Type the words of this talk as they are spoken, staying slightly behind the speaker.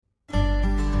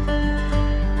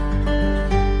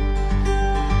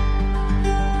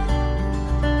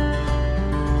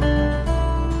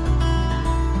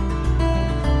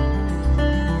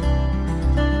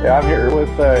I'm here with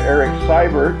Eric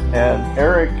Seibert, and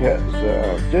Eric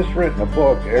has just written a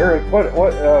book. Eric,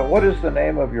 what is the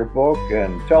name of your book,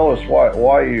 and tell us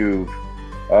why you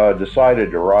decided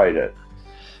to write it?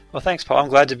 Well, thanks, Paul. I'm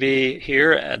glad to be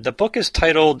here. The book is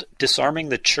titled Disarming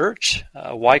the Church,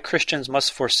 Why Christians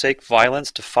Must Forsake Violence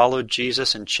to Follow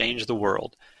Jesus and Change the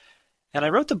World. And I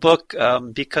wrote the book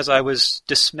because I was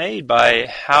dismayed by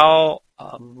how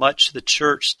much the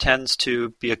church tends to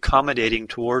be accommodating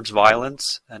towards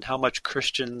violence and how much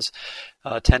Christians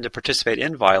tend to participate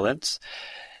in violence,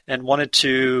 and wanted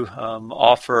to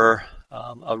offer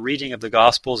a reading of the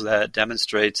Gospels that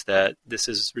demonstrates that this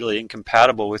is really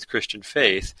incompatible with Christian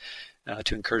faith,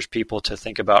 to encourage people to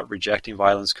think about rejecting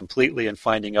violence completely and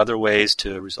finding other ways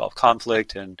to resolve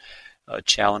conflict and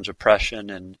challenge oppression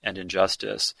and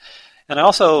injustice. And I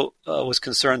also was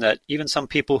concerned that even some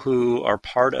people who are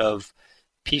part of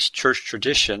peace church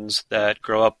traditions that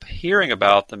grow up hearing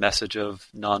about the message of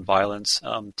nonviolence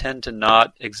tend to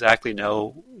not exactly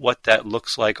know what that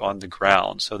looks like on the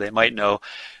ground. So they might know,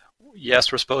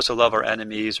 yes, we're supposed to love our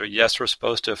enemies, or yes, we're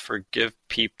supposed to forgive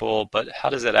people, but how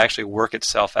does that actually work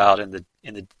itself out in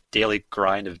the daily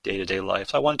grind of day-to-day life?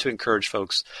 So I wanted to encourage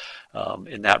folks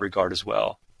in that regard as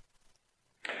well.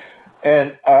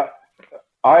 And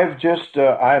I'm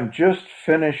just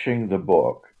finishing the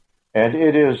book. And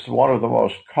it is one of the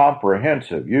most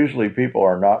comprehensive. Usually people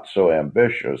are not so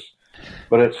ambitious,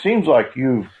 but it seems like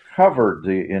you've covered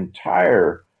the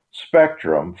entire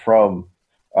spectrum from,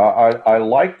 I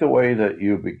like the way that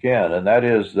you begin, and that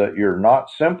is that you're not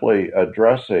simply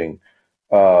addressing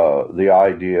the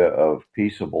idea of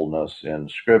peaceableness in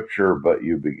Scripture, but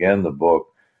you begin the book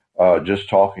just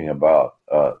talking about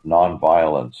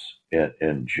nonviolence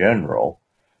in general.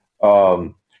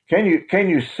 Can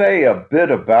you say a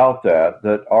bit about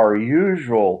that our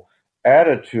usual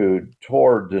attitude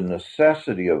toward the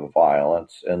necessity of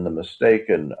violence and the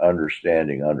mistaken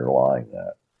understanding underlying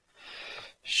that?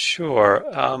 Sure.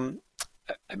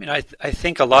 I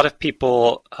think a lot of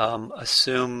people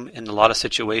assume in a lot of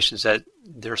situations that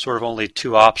there are sort of only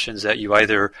two options, that you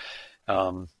either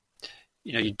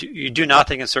you do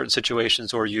nothing in certain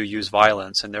situations, or you use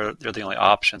violence, and they're the only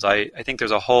options. I think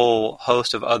there's a whole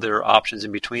host of other options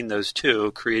in between those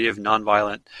two, creative,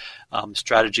 nonviolent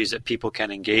strategies that people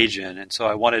can engage in. And so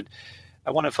I wanted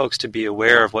folks to be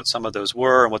aware of what some of those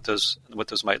were and what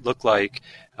those might look like.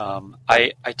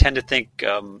 I tend to think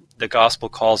the gospel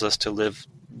calls us to live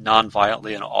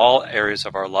nonviolently in all areas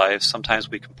of our lives. Sometimes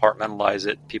we compartmentalize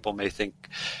it. People may think,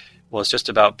 well, it's just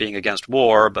about being against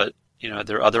war, but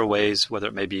there are other ways, whether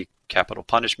it may be capital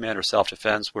punishment or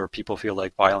self-defense, where people feel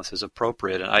like violence is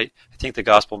appropriate. And I think the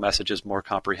gospel message is more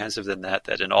comprehensive than that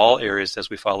in all areas as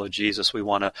we follow Jesus, we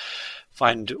want to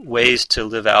find ways to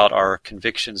live out our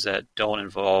convictions that don't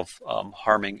involve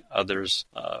harming others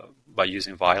by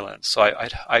using violence. So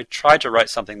I tried to write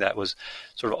something that was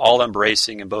sort of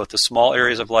all-embracing in both the small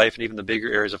areas of life and even the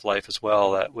bigger areas of life as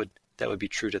well, that would be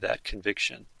true to that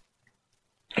conviction.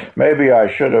 Maybe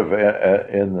I should have,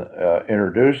 in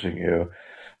introducing you,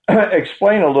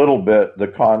 explain a little bit the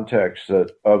context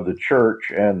of the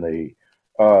church and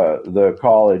the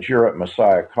college. You're at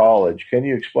Messiah College. Can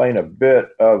you explain a bit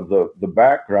of the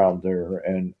background there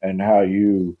and how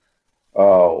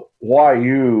why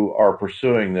you are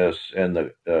pursuing this in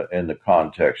the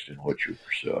context in which you're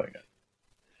pursuing it?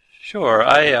 Sure.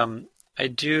 I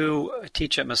do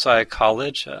teach at Messiah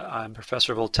College. I'm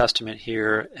professor of Old Testament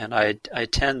here, and I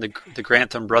attend the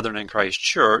Grantham Brethren in Christ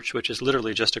Church, which is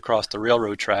literally just across the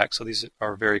railroad track, so these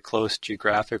are very close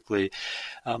geographically.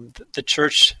 The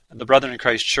church, the Brethren in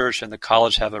Christ Church and the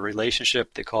college have a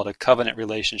relationship. They call it a covenant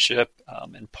relationship,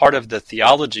 and part of the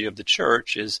theology of the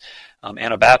church is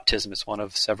Anabaptism. It's one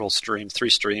of three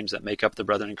streams that make up the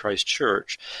Brethren in Christ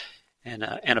Church. And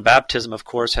Anabaptism, of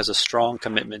course, has a strong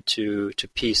commitment to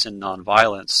peace and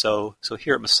nonviolence. So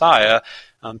here at Messiah,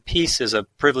 peace is a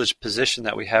privileged position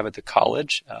that we have at the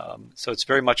college. So it's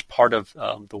very much part of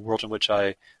the world in which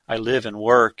I live and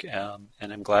work, and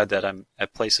I'm glad that I'm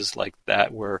at places like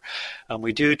that where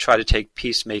we do try to take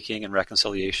peacemaking and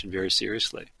reconciliation very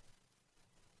seriously.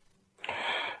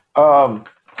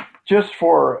 Just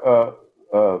for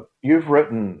you've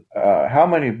written, how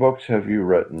many books have you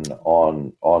written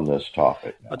on this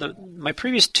topic? My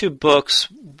previous two books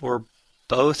were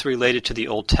both related to the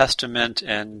Old Testament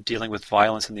and dealing with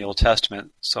violence in the Old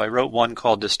Testament. So I wrote one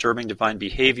called Disturbing Divine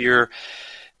Behavior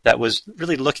that was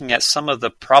really looking at some of the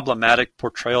problematic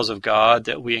portrayals of God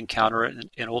that we encounter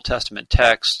in Old Testament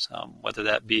texts, whether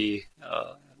that be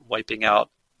wiping out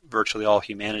virtually all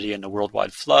humanity in a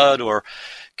worldwide flood, or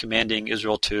commanding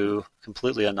Israel to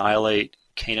completely annihilate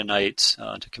Canaanites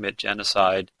to commit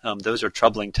genocide. Those are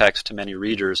troubling texts to many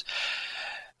readers.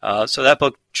 So that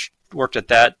book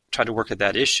tried to work at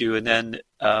that issue. And then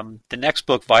the next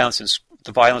book,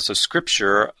 The Violence of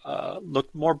Scripture,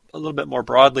 looked a little bit more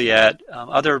broadly at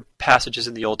other passages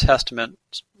in the Old Testament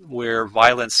where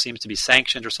violence seems to be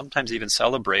sanctioned or sometimes even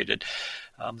celebrated.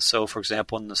 So, for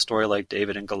example, in the story like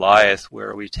David and Goliath,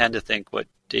 where we tend to think what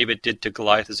David did to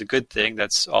Goliath is a good thing,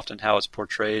 that's often how it's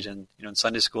portrayed in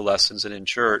Sunday school lessons and in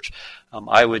church.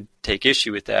 I would take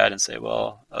issue with that and say,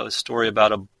 well, a story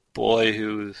about a boy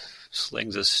who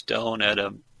slings a stone at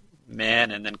a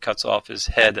man and then cuts off his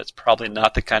head, that's probably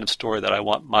not the kind of story that I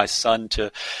want my son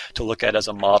to look at as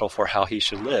a model for how he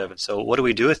should live. And so what do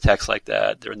we do with texts like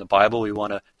that? They're in the Bible. We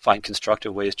want to find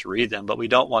constructive ways to read them, but we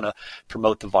don't want to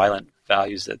promote the violent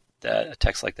values that a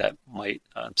text like that might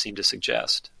seem to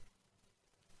suggest.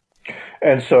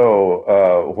 And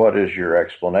so what is your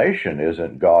explanation?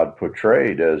 Isn't God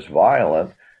portrayed as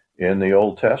violent in the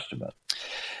Old Testament?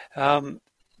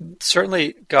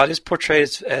 Certainly, God is portrayed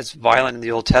as violent in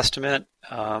the Old Testament.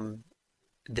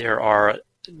 There are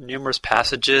numerous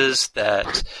passages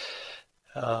that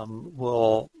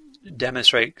will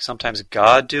demonstrate sometimes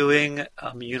God doing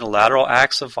unilateral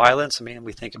acts of violence. I mean,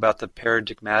 we think about the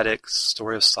paradigmatic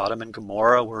story of Sodom and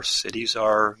Gomorrah, where cities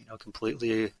are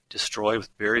completely destroyed with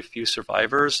very few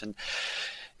survivors, and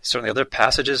certainly other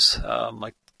passages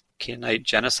like Canaanite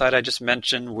genocide I just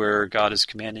mentioned, where God is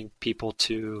commanding people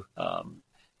to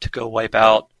go wipe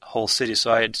out whole cities.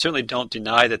 So I certainly don't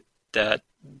deny that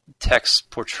texts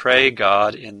portray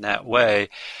God in that way.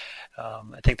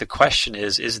 I think the question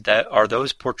is are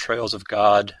those portrayals of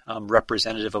God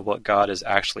representative of what God is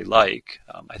actually like?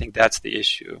 I think that's the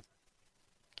issue.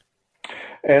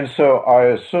 And so I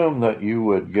assume that you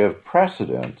would give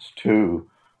precedence to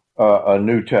a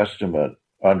New Testament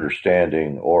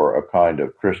understanding or a kind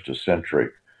of Christocentric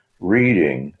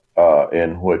reading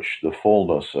in which the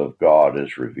fullness of God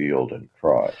is revealed in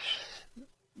Christ.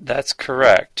 That's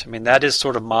correct. I mean, that's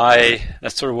sort of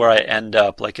where I end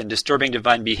up. Like in Disturbing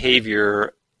Divine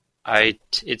Behavior,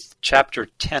 it's chapter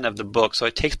 10 of the book, so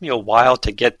it takes me a while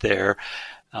to get there.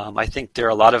 I think there are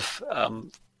a lot of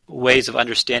ways of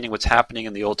understanding what's happening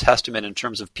in the Old Testament in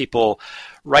terms of people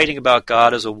writing about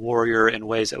God as a warrior in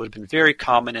ways that would have been very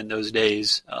common in those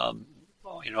days.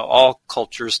 All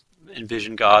cultures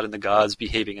envision God and the gods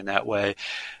behaving in that way.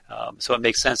 So it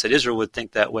makes sense that Israel would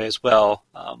think that way as well.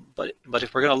 But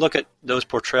if we're going to look at those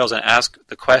portrayals and ask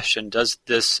the question, does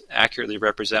this accurately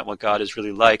represent what God is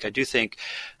really like? I do think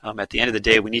at the end of the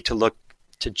day, we need to look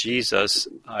to Jesus.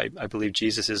 I believe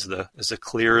Jesus is the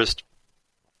clearest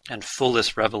and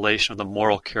fullest revelation of the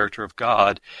moral character of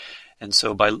God. And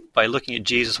so by looking at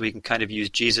Jesus, we can kind of use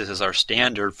Jesus as our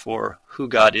standard for who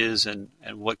God is and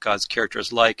what God's character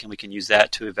is like, and we can use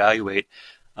that to evaluate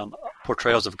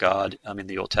portrayals of God in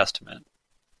the Old Testament.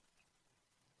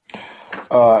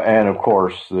 And of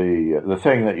course, the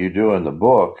thing that you do in the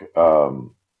book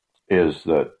is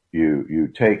that you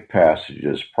take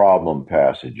passages, problem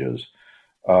passages,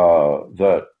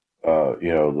 that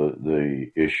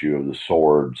the issue of the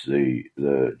swords,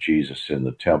 the Jesus in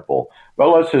the temple. But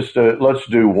let's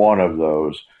do one of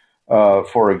those.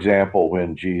 For example,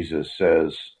 when Jesus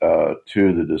says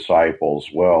to the disciples,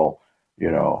 "Well,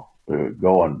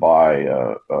 go and buy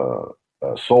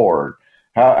a sword."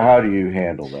 How do you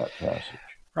handle that passage?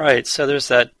 Right. So there's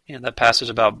that that passage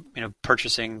about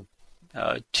purchasing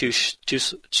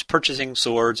purchasing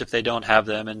swords if they don't have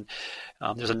them, and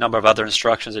there's a number of other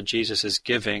instructions that Jesus is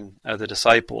giving the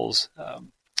disciples.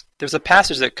 There's a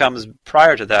passage that comes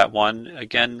prior to that one,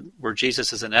 again, where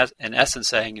Jesus is in essence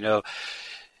saying, you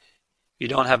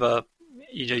don't have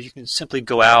you can simply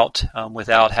go out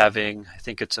without having, I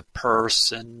think it's a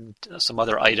purse and some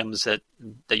other items that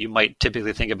you might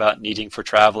typically think about needing for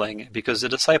traveling, because the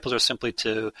disciples are simply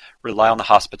to rely on the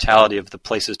hospitality of the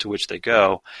places to which they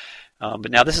go.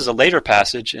 But now this is a later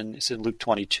passage, and it's in Luke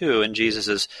 22, and Jesus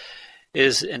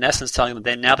is in essence telling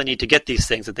them now they need to get these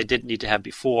things that they didn't need to have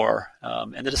before.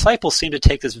 And the disciples seem to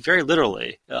take this very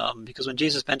literally, because when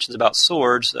Jesus mentions about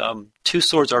swords, 2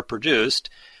 swords are produced,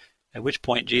 at which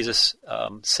point Jesus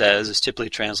says, is typically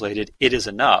translated, "It is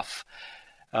enough."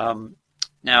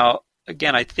 Now,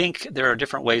 again, I think there are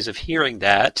different ways of hearing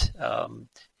that.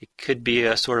 It could be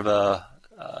a sort of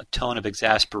a tone of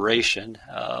exasperation.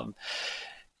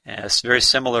 And a very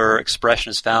similar expression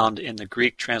is found in the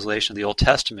Greek translation of the Old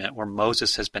Testament, where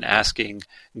Moses has been asking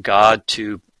God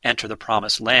to enter the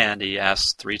promised land. He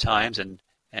asks 3 times, and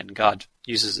God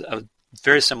uses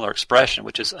very similar expression,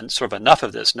 which is sort of enough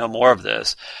of this, no more of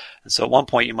this. And so at one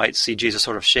point you might see Jesus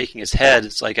sort of shaking his head.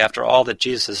 It's like after all that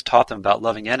Jesus has taught them about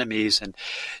loving enemies and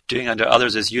doing unto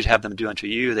others as you'd have them do unto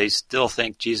you, they still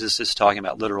think Jesus is talking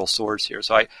about literal swords here.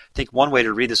 So I think one way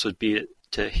to read this would be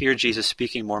to hear Jesus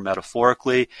speaking more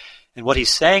metaphorically. And what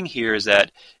he's saying here is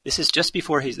that this is just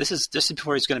before he's going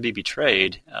to be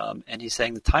betrayed, and he's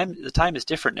saying the time is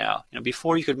different now.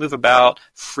 Before you could move about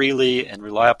freely and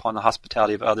rely upon the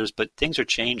hospitality of others, but things are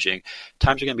changing.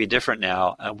 Times are going to be different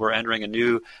now. We're entering a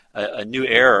new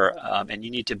era, and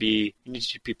you need to be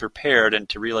prepared and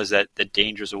to realize that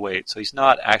dangers await. So he's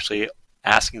not actually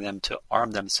asking them to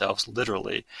arm themselves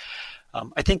literally.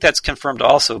 I think that's confirmed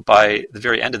also by the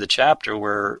very end of the chapter,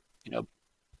 where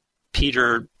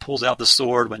Peter pulls out the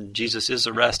sword when Jesus is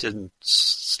arrested and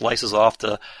slices off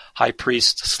the high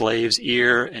priest's slave's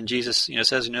ear, and Jesus,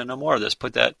 says, no more of this.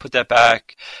 Put that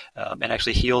back, and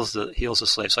actually heals the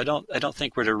slave. So I don't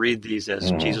think we're to read these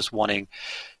as Jesus wanting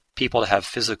people to have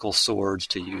physical swords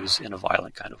to use in a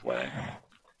violent kind of way.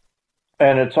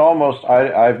 And it's almost,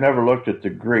 I've never looked at the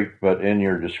Greek, but in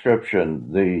your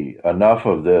description, the enough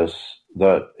of this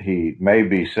that he may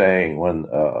be saying when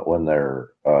they're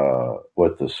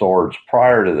with the swords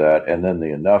prior to that, and then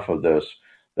the enough of this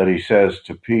that he says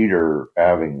to Peter,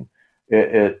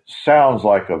 it sounds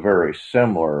like a very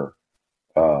similar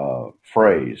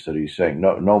phrase that he's saying,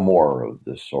 no more of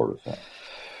this sort of thing.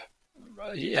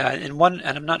 Yeah, and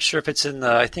I'm not sure if it's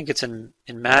I think it's in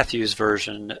Matthew's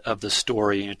version of the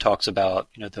story. It talks about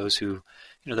those who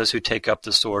take up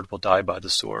the sword will die by the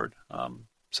sword.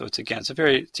 So it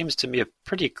seems to me a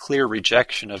pretty clear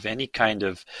rejection of any kind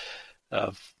of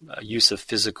use of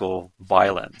physical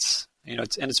violence.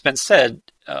 It's been said.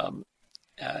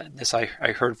 This I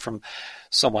heard from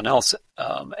someone else,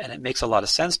 and it makes a lot of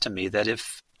sense to me that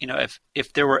if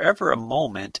there were ever a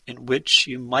moment in which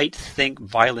you might think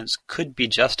violence could be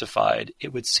justified,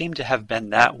 it would seem to have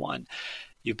been that one.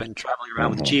 You've been traveling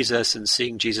around with Jesus and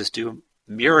seeing Jesus do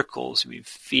miracles.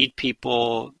 Feed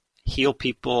people, heal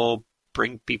people,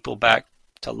 bring people back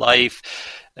to life.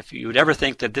 If you would ever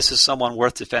think that this is someone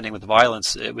worth defending with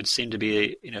violence, it would seem to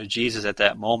be Jesus at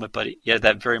that moment. But yet at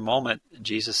that very moment,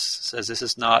 Jesus says, "This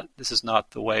is not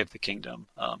the way of the kingdom.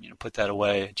 Put that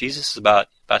away." Jesus is about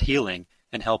healing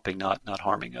and helping, not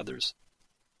harming others.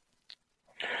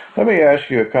 Let me ask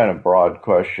you a kind of broad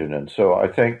question, and so I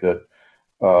think that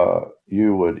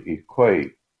you would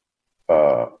equate.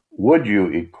 Would you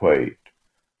equate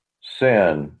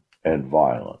sin and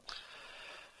violence?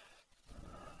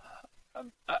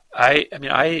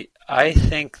 I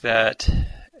think that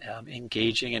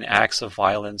engaging in acts of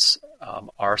violence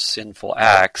are sinful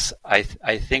acts. I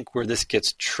think where this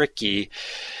gets tricky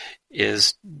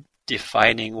is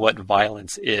defining what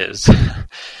violence is,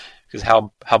 because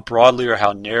how broadly or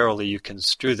how narrowly you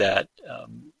construe that,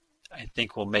 I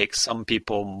think will make some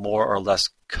people more or less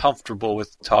comfortable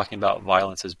with talking about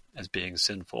violence as being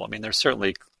sinful. There's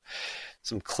certainly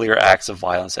some clear acts of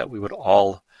violence that we would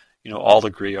all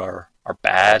agree are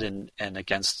bad and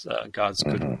against God's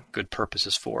good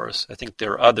purposes for us. I think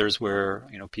there are others where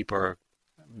people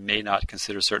may not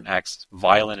consider certain acts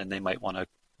violent, and they might want to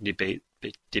debate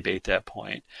that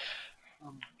point.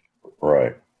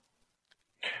 Right.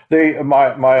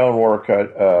 My own work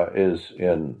is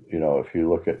in if you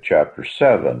look at chapter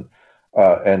 7,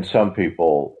 and some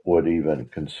people would even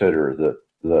consider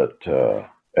that.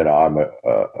 And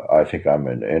I think I'm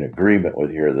in agreement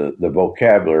with here. The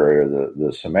vocabulary or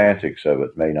the semantics of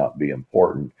it may not be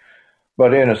important,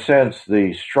 but in a sense,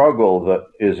 the struggle that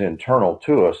is internal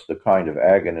to us, the kind of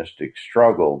agonistic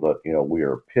struggle that we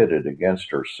are pitted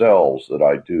against ourselves, that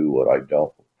I do what I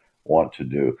don't want to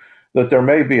do, that there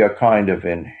may be a kind of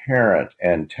inherent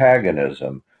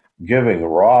antagonism giving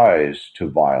rise to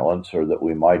violence, or that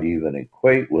we might even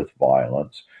equate with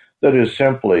violence, that is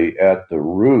simply at the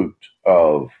root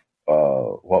of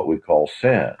what we call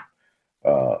sin.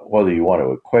 Whether you want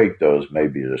to equate those may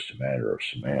be just a matter of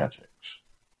semantics.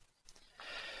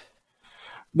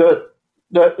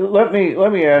 Let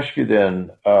me ask you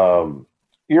then.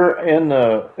 You're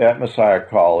at Messiah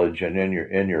College and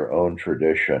in your own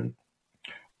tradition,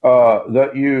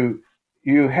 that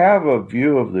you have a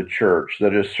view of the church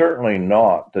that is certainly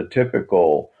not the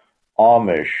typical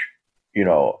Amish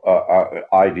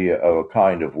idea of a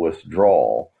kind of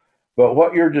withdrawal. But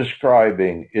what you're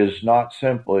describing is not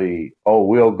simply,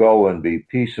 we'll go and be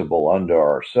peaceable unto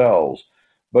ourselves,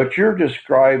 but you're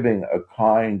describing a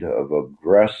kind of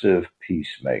aggressive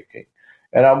peacemaking.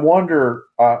 And I'm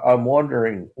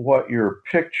wondering what your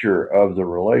picture of the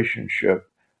relationship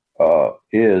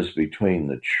is between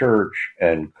the church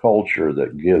and culture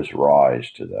that gives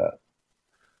rise to that.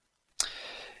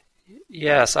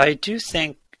 Yes, I do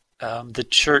think the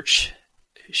church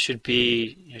should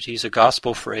be, to use a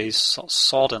gospel phrase,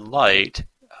 salt and light.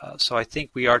 So I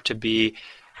think we are to be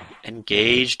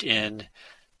engaged in,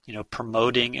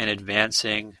 promoting and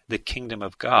advancing the kingdom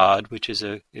of God, which is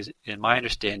in my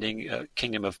understanding, a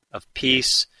kingdom of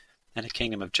peace and a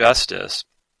kingdom of justice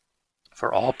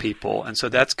for all people. And so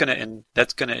that's going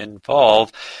to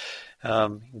involve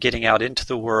getting out into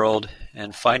the world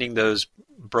and finding those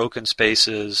broken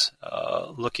spaces,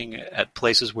 looking at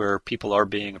places where people are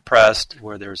being oppressed,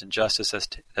 where there's injustice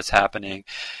that's happening,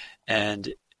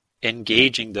 and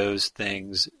engaging those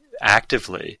things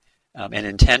actively and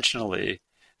intentionally,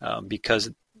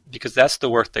 because that's the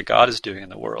work that God is doing in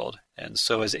the world. And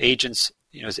so, as agents,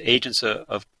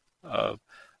 of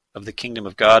the kingdom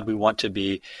of God, we want to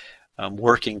be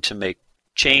working to make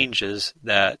changes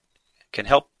that can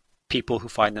help people who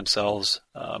find themselves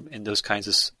in those kinds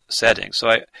of settings.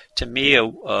 So, to me,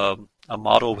 a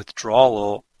model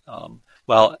withdrawal,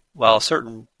 while a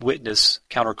certain witness,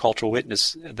 countercultural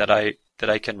witness that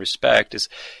I can respect, is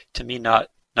to me not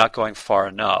going far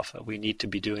enough. We need to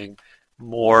be doing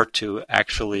more to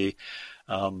actually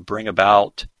bring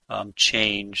about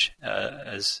change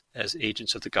as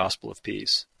agents of the gospel of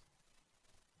peace.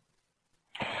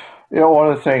 One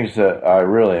of the things that I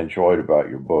really enjoyed about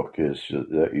your book is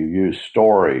that you use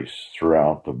stories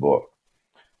throughout the book.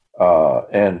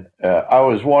 And I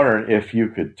was wondering if you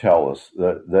could tell us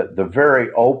that the very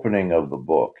opening of the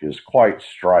book is quite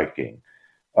striking.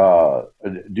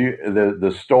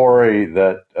 The story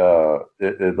that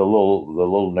the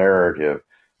little narrative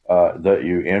that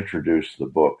you introduce the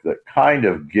book that kind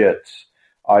of gets,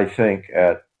 I think,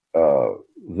 at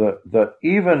that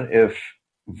even if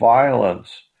violence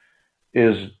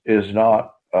is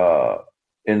not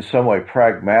in some way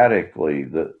pragmatically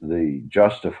the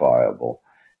justifiable.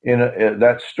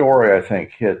 That story, I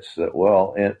think, hits that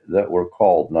well. That we're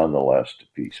called nonetheless to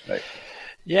peacemaking.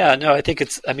 Yeah, no, I think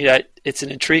it's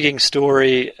an intriguing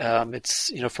story.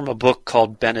 It's from a book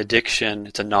called Benediction.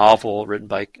 It's a novel written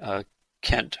by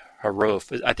Kent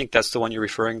Haruf. I think that's the one you're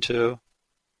referring to.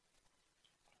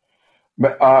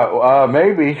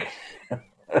 Maybe.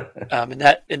 In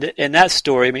that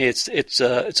story, it's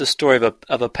a story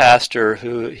of a pastor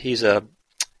who his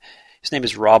name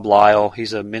is Rob Lyle.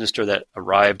 He's a minister that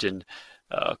arrived in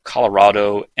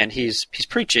Colorado, and he's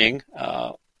preaching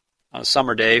on a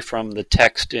summer day from the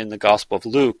text in the Gospel of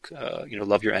Luke.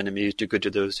 Love your enemies, do good to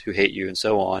those who hate you, and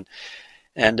so on.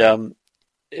 And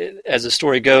as the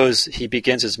story goes, he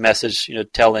begins his message,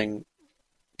 telling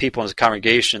people in his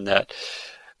congregation that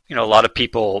a lot of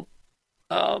people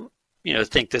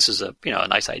think this is a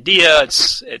nice idea.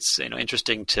 It's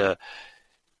interesting to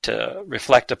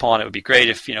reflect upon. It would be great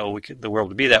if the world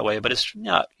would be that way, but it's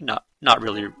not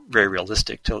really very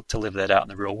realistic to live that out in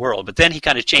the real world. But then he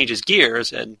kind of changes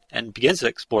gears and begins to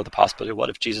explore the possibility of what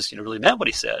if Jesus really meant what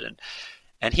he said,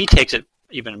 and he takes it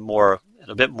even more in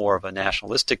a bit more of a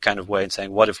nationalistic kind of way, and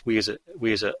saying, what if we as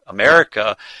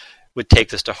America would take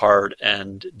this to heart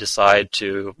and decide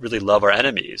to really love our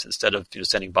enemies instead of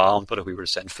sending bombs, but if we were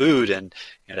to send food and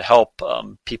to help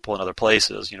people in other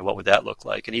places, what would that look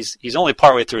like? And he's only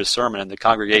partway through his sermon, and the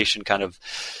congregation kind of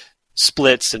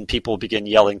splits, and people begin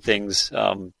yelling things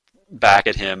back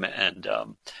at him and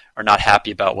are not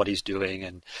happy about what he's doing,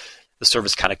 and the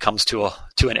service kind of comes to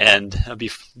an end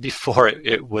before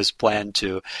it was planned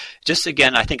to. Just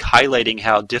again, I think highlighting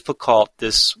how difficult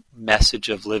this message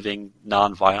of living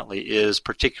nonviolently is,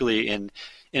 particularly in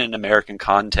an American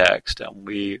context.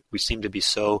 We seem to be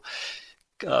so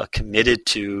committed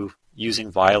to using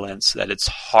violence that it's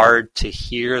hard to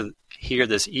hear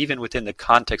this even within the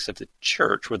context of the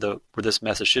church, where this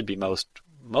message should be most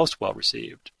well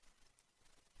received.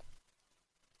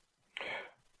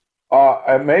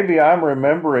 Maybe I'm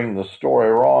remembering the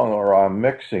story wrong, or I'm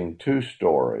mixing two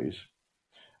stories.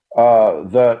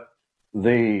 That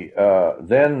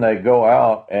then they go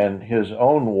out, and his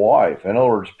own wife. In other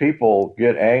words, people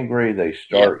get angry. They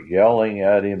start yelling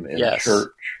at him in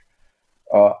church,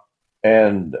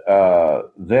 and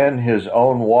then his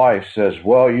own wife says,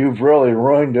 "Well, you've really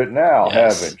ruined it now,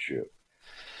 haven't you?"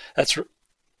 That's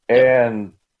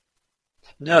and.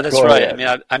 No, that's right.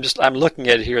 Ahead. I'm looking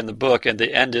at it here in the book, and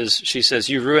the end is, she says,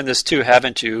 "You ruined this too,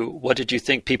 haven't you? What did you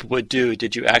think people would do?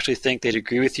 Did you actually think they'd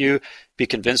agree with you, be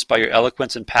convinced by your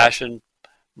eloquence and passion?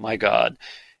 My God."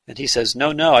 And he says,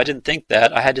 No, I didn't think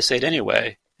that. I had to say it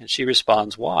anyway. And she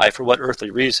responds, "Why? For what earthly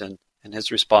reason?" And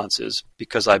his response is,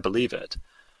 "Because I believe it."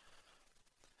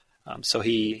 So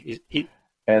he.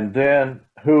 And then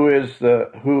who is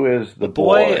the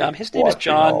boy? His name is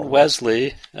John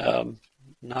Wesley.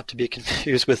 not to be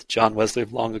confused with John Wesley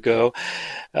of long ago.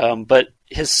 But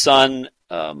his son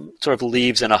sort of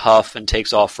leaves in a huff and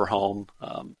takes off for home,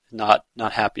 not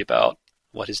happy about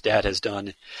what his dad has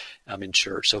done in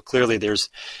church. So clearly, there's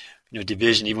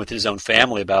division even within his own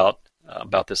family about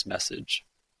this message.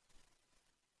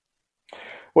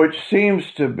 Which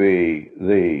seems to be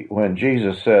when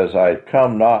Jesus says, "I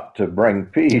come not to bring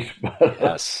peace, but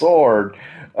a sword."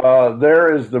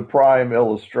 There is the prime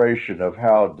illustration of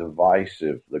how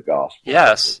divisive the gospel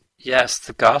is. Yes,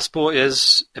 the gospel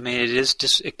is. I mean, it is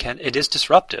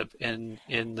disruptive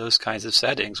in those kinds of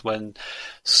settings when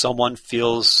someone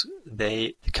feels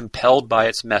they compelled by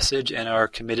its message and are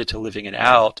committed to living it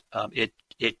out.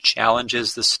 It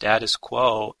challenges the status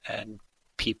quo, and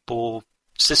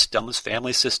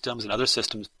family systems, and other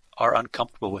systems are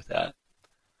uncomfortable with that.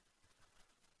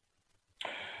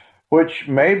 Which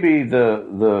may be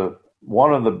the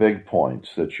one of the big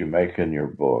points that you make in your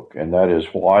book, and that is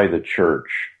why the church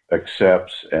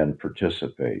accepts and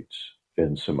participates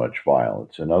in so much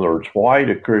violence. In other words, why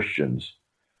do Christians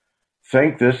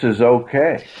think this is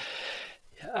okay?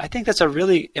 I think that's a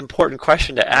really important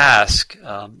question to ask,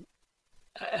 and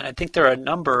I think there are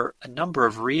a number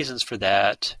of reasons for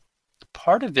that.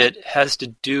 Part of it has to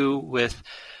do with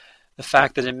the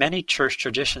fact that in many church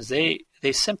traditions, they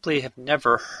simply have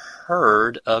never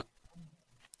heard a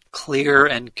clear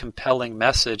and compelling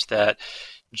message that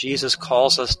Jesus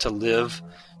calls us to live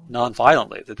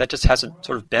nonviolently. That just hasn't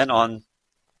sort of been on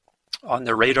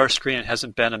their radar screen. It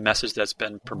hasn't been a message that's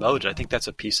been promoted. I think that's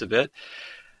a piece of it.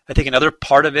 I think another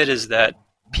part of it is that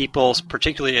people,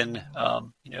 particularly in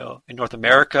North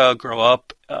America, grow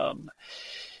up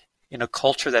in a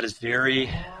culture that is very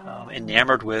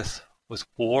enamored with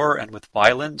war and with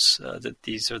violence. That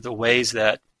these are the ways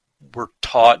that we're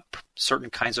taught certain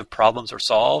kinds of problems are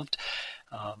solved.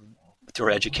 Through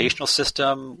our educational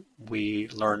system, we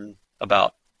learn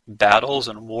about battles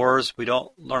and wars. We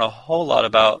don't learn a whole lot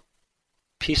about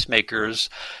peacemakers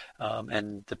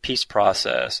and the peace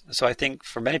process. So I think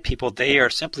for many people, they are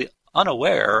simply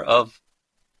unaware of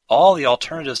all the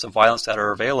alternatives to violence that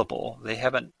are available. They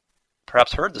haven't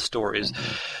perhaps heard the stories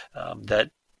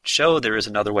that show there is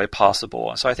another way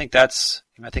possible. So I think that's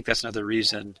another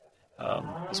reason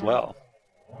as well.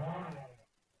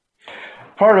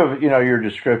 Part of your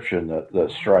description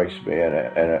that strikes me,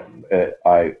 and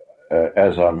I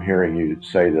as I'm hearing you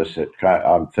say this,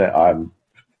 I'm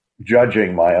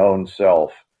judging my own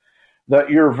self, that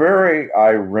you're very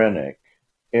ironic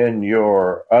in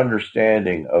your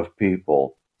understanding of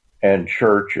people and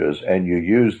churches, and you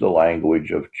use the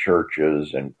language of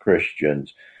churches and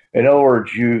Christians. In other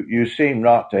words, you seem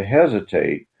not to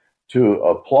hesitate to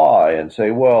apply and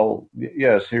say, well,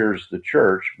 yes, here's the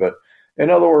church. But in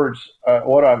other words,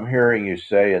 what I'm hearing you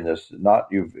say in this, not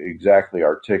you've exactly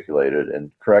articulated,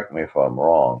 and correct me if I'm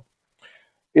wrong,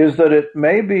 is that it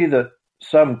may be that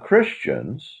some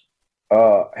Christians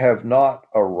have not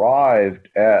arrived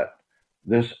at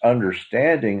this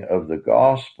understanding of the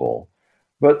gospel,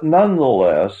 but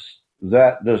nonetheless,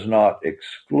 that does not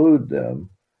exclude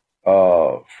them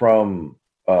from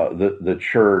the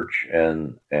church,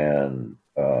 and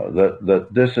that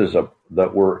this is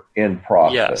that we're in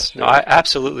process. Yes, no, I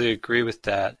absolutely agree with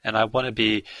that, and I'd want to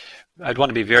be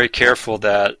very careful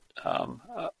that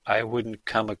I wouldn't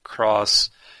come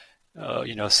across,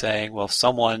 saying, well,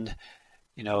 someone,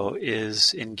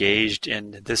 is engaged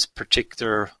in this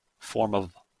particular form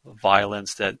of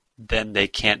violence that then they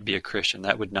can't be a Christian.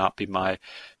 That would not be my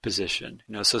position.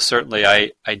 So certainly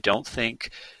I don't think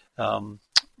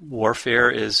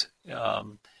warfare is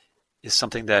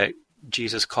something that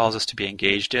Jesus calls us to be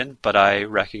engaged in, but I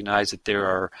recognize that there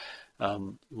are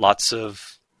lots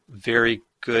of very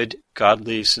good,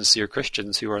 godly, sincere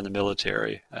Christians who are in the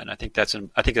military, and I think that's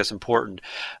important.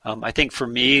 I think for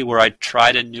me, where I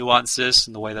try to nuance this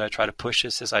and the way that I try to push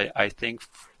this is I think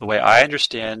the way I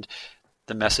understand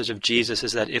the message of Jesus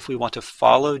is that if we want to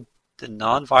follow the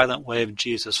nonviolent way of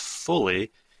Jesus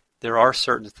fully, there are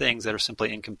certain things that are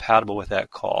simply incompatible with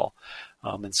that call,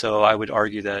 and so I would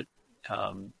argue that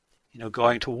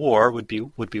going to war would be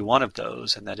one of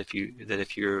those, and that if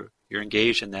you're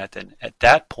engaged in that, then at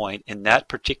that point, in that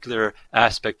particular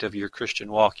aspect of your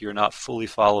Christian walk, you're not fully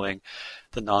following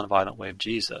the nonviolent way of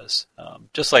Jesus.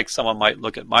 Just like someone might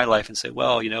look at my life and say,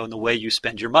 well, in the way you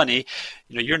spend your money,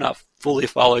 you're not fully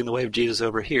following the way of Jesus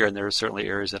over here, and there are certainly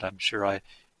areas that I'm sure I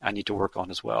need to work on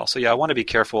as well. So yeah, I want to be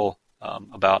careful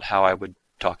about how I would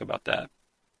talk about that.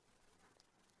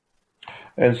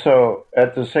 And so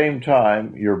at the same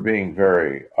time, you're being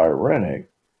very ironic.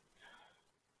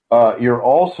 You're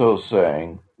also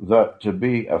saying that to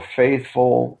be a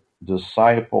faithful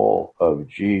disciple of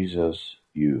Jesus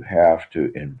you have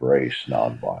to embrace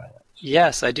nonviolence.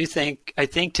 Yes, I do think. I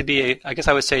think to be I guess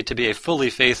I would say to be a fully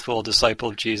faithful disciple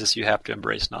of Jesus, you have to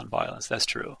embrace nonviolence. That's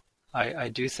true. I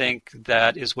do think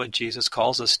that is what Jesus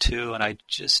calls us to, and I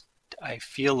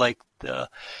feel like the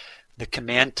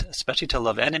command, especially to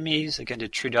love enemies, again to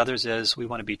treat others as we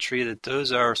want to be treated,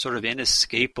 those are sort of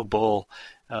inescapable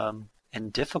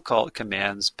and difficult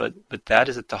commands, but that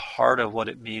is at the heart of what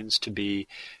it means to be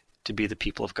the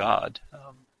people of God.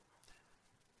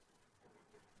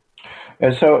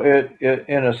 And so, it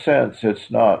in a sense,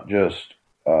 it's not just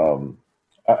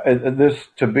this.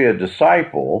 To be a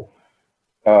disciple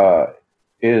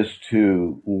is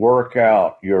to work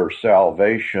out your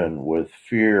salvation with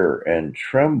fear and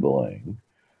trembling.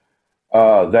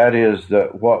 That is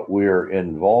that what we're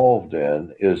involved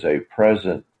in is a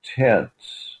present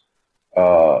tense,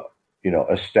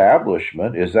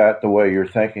 establishment. Is that the way you're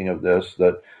thinking of this?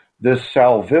 That this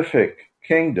salvific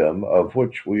kingdom of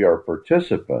which we are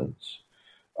participants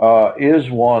is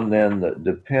one then that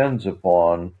depends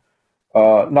upon,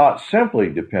 not simply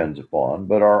depends upon,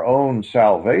 but our own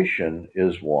salvation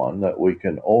is one that we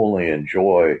can only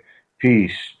enjoy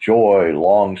peace, joy,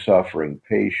 long suffering,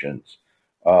 patience,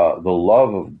 the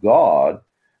love of God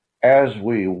as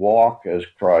we walk as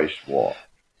Christ walked.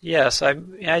 Yes, I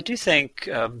do think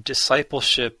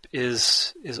discipleship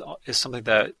is something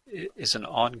that is an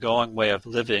ongoing way of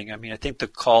living. I mean, I think the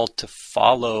call to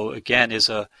follow again is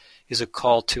a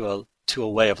call to a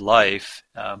way of life.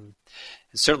 And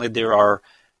certainly I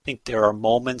think there are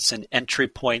moments and entry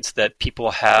points that people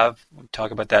have. We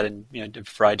talk about that in a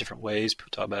variety of different ways.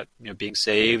 People talk about being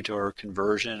saved or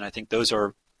conversion. I think those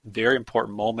are very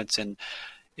important moments in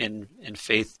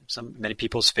faith, many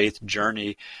people's faith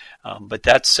journey, but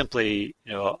that's simply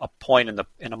a point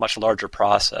in a much larger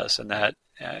process, and that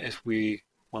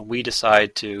when we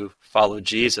decide to follow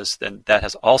Jesus, then that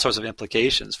has all sorts of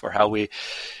implications for how we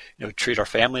treat our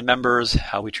family members,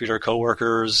 how we treat our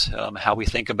coworkers, how we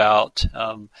think about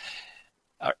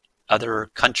our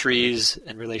other countries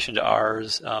in relation to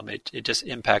ours. It just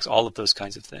impacts all of those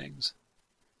kinds of things.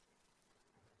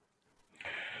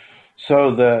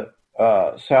 So that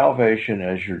salvation,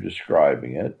 as you're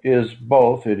describing it, is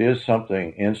both. It is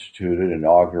something instituted,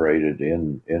 inaugurated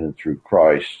in and through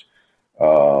Christ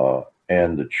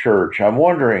and the church. I'm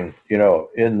wondering,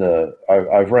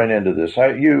 I've run into this.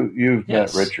 You've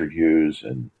Yes. met Richard Hughes,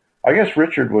 and I guess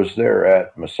Richard was there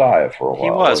at Messiah for a while.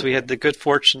 He was. We had the good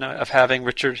fortune of having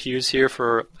Richard Hughes here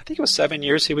for, I think it was 7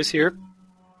 years he was here.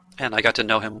 And I got to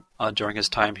know him during his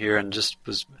time here and just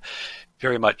was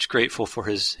very much grateful for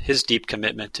his deep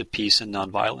commitment to peace and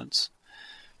nonviolence.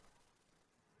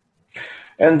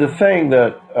 And the thing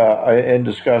that, in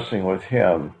discussing with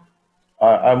him,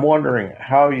 I'm wondering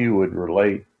how you would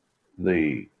relate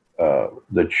the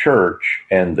church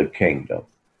and the kingdom.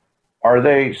 Are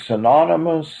they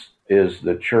synonymous? Is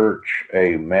the church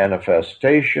a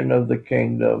manifestation of the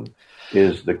kingdom?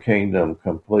 Is the kingdom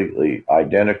completely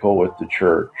identical with the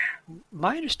church?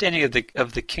 My understanding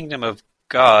of the kingdom of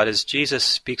God, as Jesus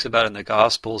speaks about in the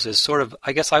Gospels, is sort of,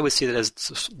 I guess I would see that as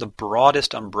the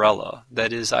broadest umbrella.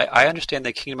 That is, I understand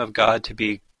the kingdom of God to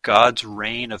be God's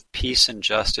reign of peace and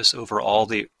justice over all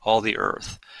the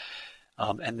earth,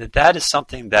 and that is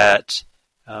something that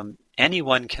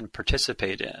anyone can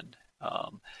participate in.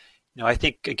 I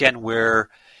think again where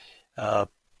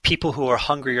people who are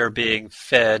hungry are being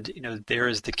fed, there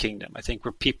is the kingdom. I think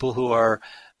where people who are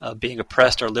being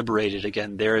oppressed are liberated,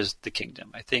 again, there is the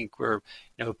kingdom. I think where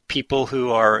people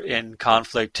who are in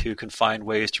conflict who can find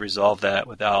ways to resolve that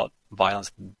without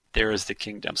violence, there is the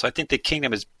kingdom. So I think the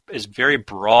kingdom is very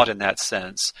broad in that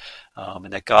sense,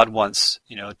 and that God wants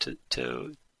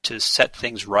to set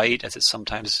things right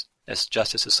as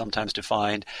justice is sometimes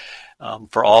defined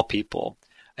for all people.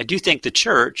 I do think the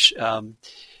church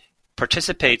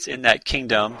participates in that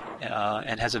kingdom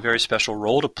and has a very special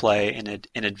role to play in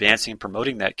advancing and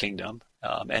promoting that kingdom.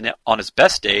 And on its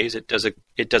best days, it does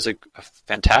a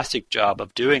fantastic job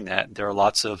of doing that. There are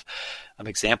lots of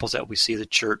examples that we see the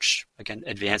church again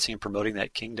advancing and promoting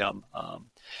that kingdom.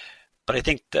 But I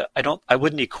think that I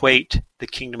wouldn't equate the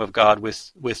kingdom of God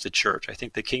with the church. I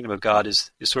think the kingdom of God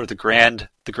is sort of the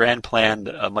grand plan,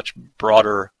 a much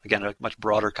broader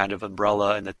kind of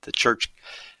umbrella, and that the church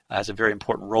has a very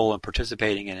important role in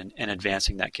participating in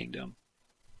advancing that kingdom.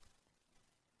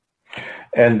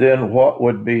 And then what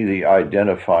would be the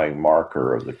identifying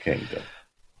marker of the kingdom?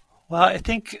 Well, I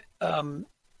think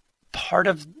part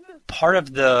of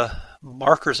the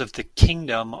markers of the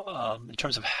kingdom in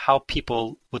terms of how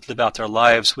people would live out their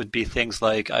lives would be things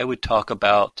like, I would talk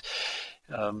about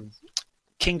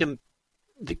kingdom.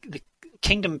 The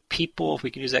kingdom people, if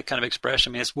we can use that kind of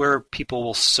expression, I mean, it's where people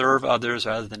will serve others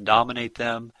rather than dominate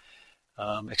them.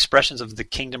 Expressions of the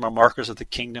kingdom or markers of the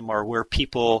kingdom are where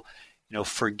people,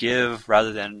 forgive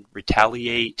rather than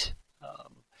retaliate.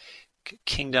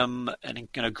 Kingdom, and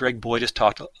Greg Boyd has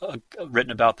talked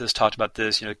about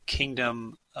this.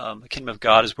 Kingdom, the kingdom of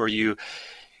God is where you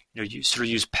sort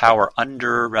of use power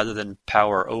under rather than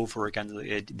power over. Again,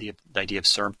 the idea of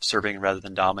serving rather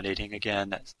than dominating.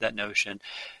 Again, that notion.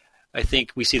 I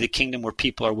think we see the kingdom where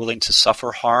people are willing to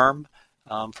suffer harm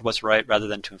for what's right rather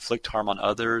than to inflict harm on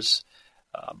others.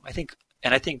 I think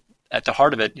at the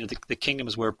heart of it, the kingdom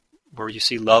is where you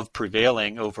see love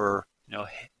prevailing over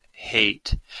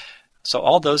hate. So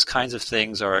all those kinds of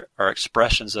things are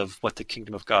expressions of what the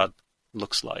kingdom of God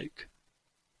looks like.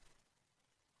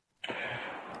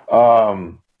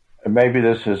 Maybe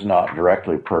this is not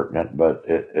directly pertinent, but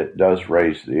it does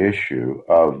raise the issue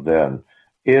of then,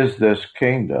 is this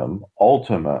kingdom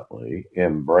ultimately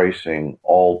embracing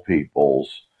all peoples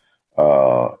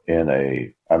in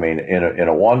a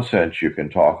one sense you can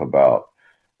talk about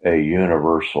a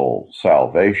universal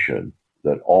salvation,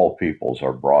 that all peoples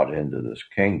are brought into this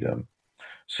kingdom,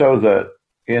 so that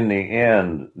in the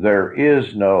end there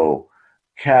is no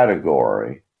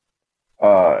category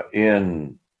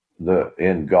in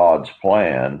God's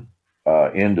plan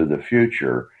into the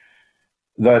future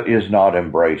that is not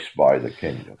embraced by the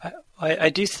kingdom. I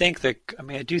do think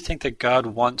that God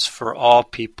wants for all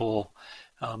people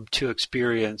to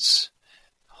experience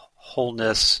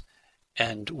wholeness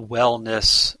and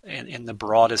wellness in the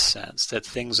broadest sense,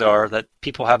 that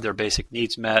people have their basic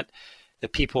needs met,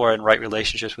 that people are in right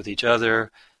relationships with each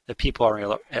other, that people are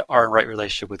in right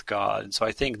relationship with God. And so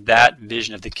I think that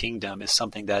vision of the kingdom is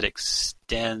something that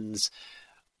extends,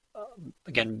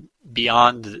 again,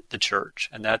 beyond the church.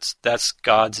 And that's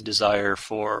God's desire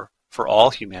for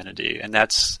all humanity. And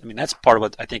that's part of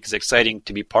what I think is exciting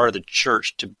to be part of the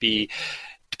church, to be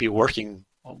working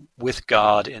with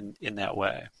God in that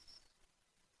way.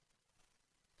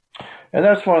 And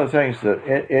that's one of the things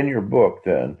that in your book,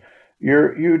 then,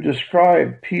 you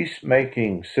describe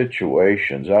peacemaking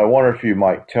situations. I wonder if you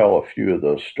might tell a few of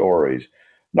those stories,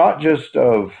 not just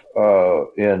of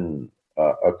in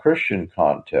a Christian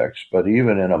context, but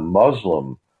even in a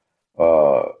Muslim,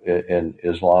 in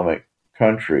Islamic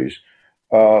countries,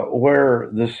 where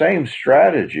the same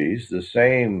strategies, the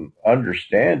same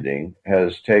understanding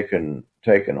has taken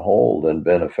hold and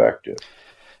been effective.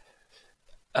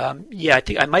 I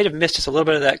think I might have missed just a little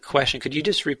bit of that question. Could you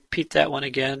just repeat that one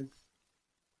again?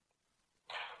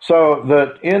 So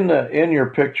that in your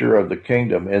picture of the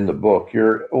kingdom in the book,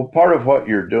 part of what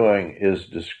you're doing is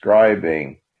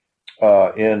describing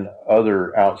in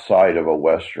other outside of a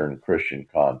Western Christian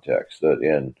context, that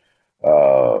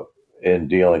in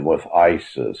dealing with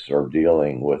ISIS or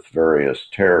dealing with various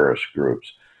terrorist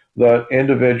groups, that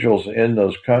individuals in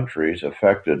those countries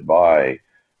affected by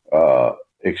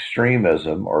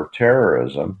extremism or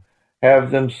terrorism have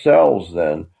themselves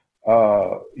then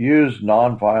used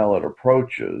nonviolent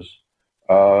approaches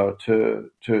to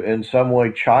in some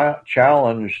way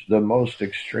challenge the most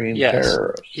extreme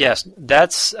terrorists. Yes,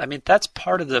 that's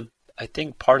part of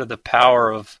the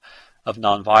power of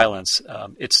nonviolence.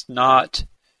 It's not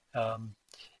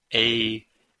a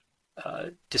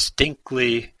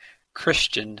distinctly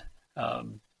Christian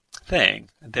thing.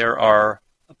 There are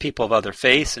people of other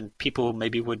faiths and people who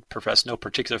maybe would profess no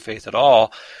particular faith at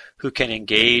all who can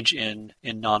engage in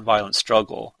nonviolent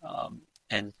struggle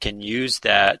and can use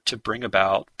that to bring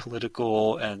about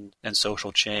political and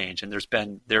social change. And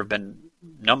there have been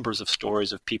numbers of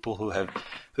stories of people who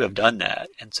have done that.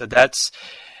 And so that's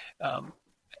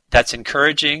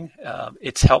encouraging.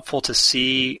 It's helpful to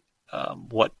see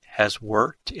what has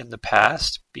worked in the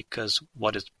past, because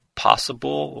what is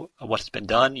possible, what has been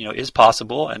done, is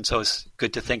possible, and so it's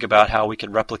good to think about how we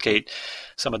can replicate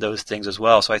some of those things as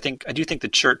well. So I do think the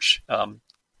church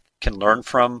can learn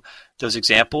from those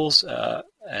examples,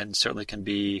 and certainly can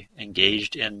be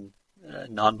engaged in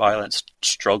nonviolent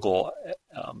struggle,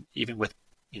 even with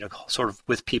sort of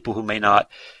with people who may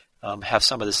not have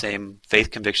some of the same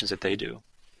faith convictions that they do.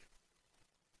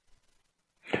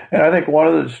 And I think one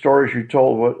of the stories you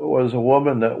told was a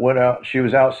woman that went out. She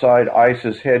was outside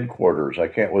ISIS headquarters.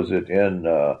 Was it in?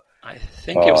 I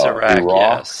think it was Iraq.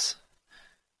 Yes.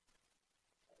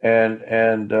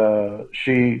 And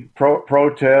she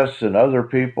protests, and other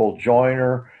people join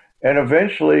her, and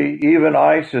eventually even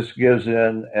ISIS gives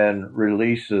in and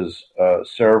releases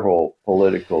several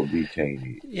political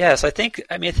detainees. Yes, I think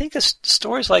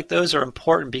stories like those are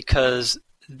important because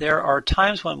there are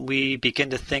times when we begin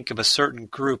to think of a certain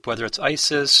group, whether it's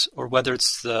ISIS or whether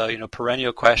it's the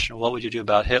perennial question, what would you do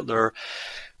about Hitler?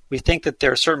 We think that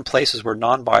there are certain places where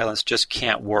nonviolence just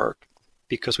can't work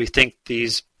because we think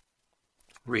these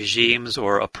regimes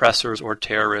or oppressors or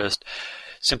terrorists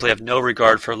simply have no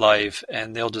regard for life,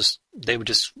 and they would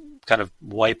just kind of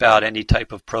wipe out any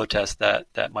type of protest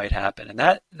that might happen.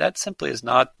 And that simply is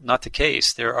not the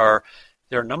case. There are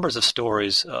numbers of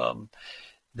stories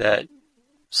that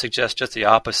suggest just the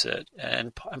opposite.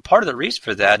 And part of the reason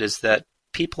for that is that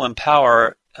people in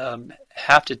power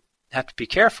have to be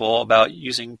careful about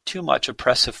using too much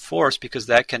oppressive force, because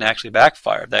that can actually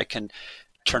backfire. That can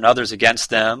turn others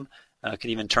against them.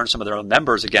 Can even turn some of their own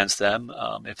members against them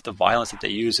if the violence that they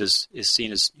use is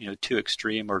seen as too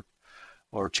extreme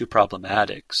or too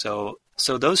problematic. So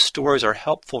those stories are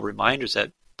helpful reminders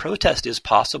that protest is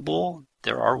possible.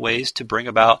 There are ways to bring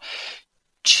about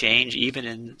change even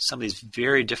in some of these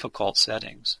very difficult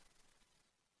settings.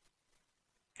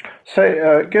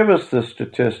 Give us the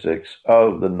statistics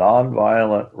of the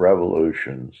nonviolent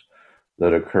revolutions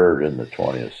that occurred in the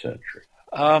 20th century.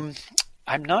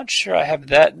 I'm not sure I have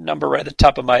that number right at the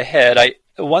top of my head.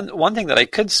 One thing that I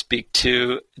could speak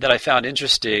to that I found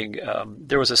interesting,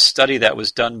 there was a study that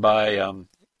was done by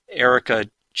Erica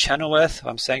Chenoweth, if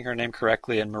I'm saying her name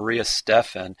correctly, and Maria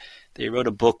Stephan. They wrote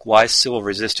a book, Why Civil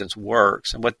Resistance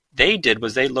Works. And what they did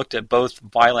was they looked at both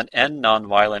violent and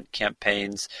nonviolent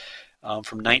campaigns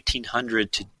from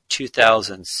 1900 to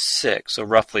 2006, so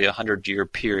roughly a 100-year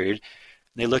period.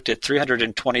 They looked at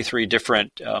 323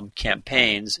 different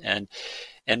campaigns, and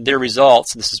their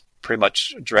results, and this is pretty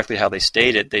much directly how they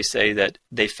stated, they say that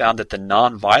they found that the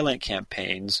nonviolent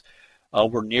campaigns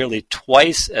were nearly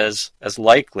twice as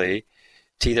likely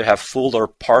to either have full or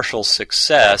partial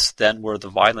success than were the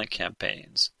violent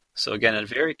campaigns. So again, a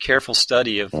very careful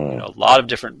study of a lot of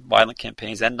different violent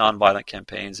campaigns and nonviolent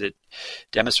campaigns. It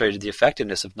demonstrated the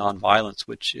effectiveness of nonviolence,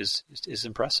 which is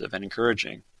impressive and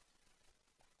encouraging.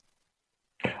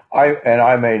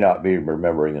 I may not be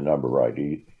remembering the number right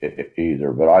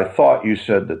either, but I thought you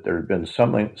said that there had been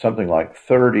something like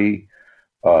 30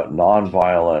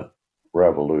 nonviolent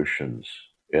revolutions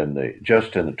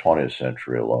just in the 20th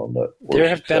century alone. There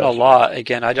have been a lot.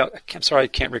 Again, I'm sorry, I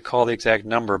can't recall the exact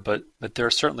number, but there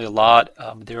are certainly a lot.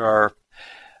 There are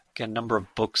again a number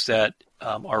of books that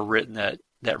are written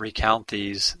that recount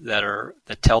these, that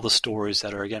tell the stories,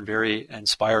 that are again very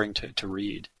inspiring to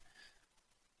read.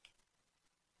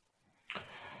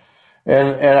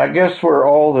 And I guess where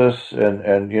all this,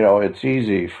 and it's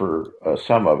easy for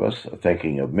some of us,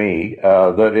 thinking of me,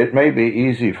 that it may be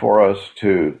easy for us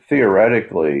to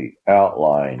theoretically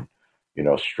outline,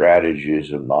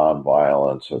 strategies of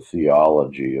nonviolence, a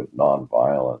theology of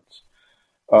nonviolence.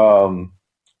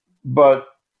 But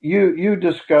you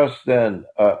discussed then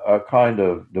a kind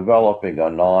of developing a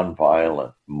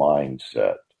nonviolent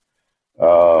mindset.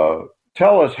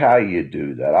 Tell us how you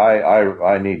do that.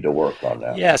 I need to work on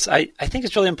that. Yes, I think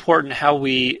it's really important how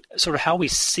we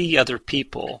see other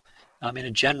people in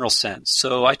a general sense.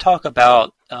 So I talk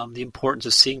about the importance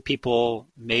of seeing people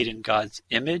made in God's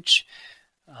image,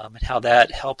 and how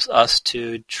that helps us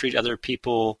to treat other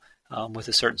people with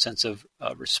a certain sense of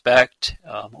respect,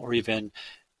 or even,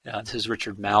 this is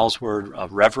Richard Mouw's word,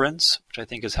 reverence, which I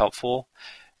think is helpful.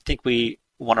 I think we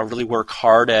want to really work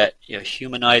hard at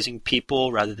humanizing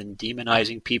people rather than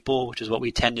demonizing people, which is what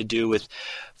we tend to do with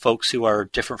folks who are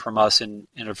different from us in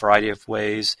a variety of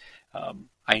ways.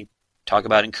 I talk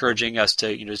about encouraging us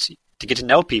to get to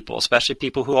know people, especially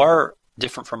people who are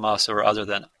different from us or other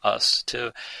than us,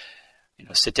 to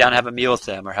sit down and have a meal with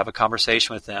them or have a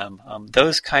conversation with them.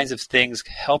 Those kinds of things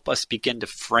help us begin to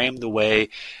frame the way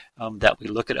that we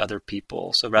look at other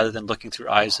people. So rather than looking through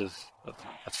eyes of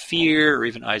fear or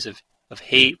even eyes of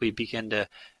hate, we begin to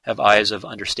have eyes of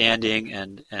understanding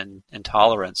and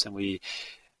tolerance, and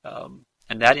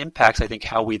that impacts, I think,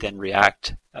 how we then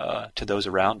react to those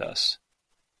around us.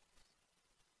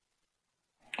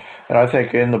 And I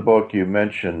think in the book you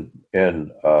mentioned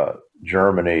in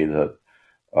Germany that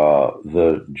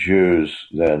the Jews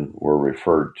then were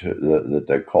referred to, that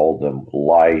they called them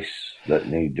lice that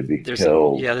need to be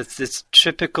killed. It's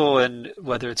typical, and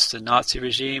whether it's the Nazi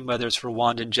regime, whether it's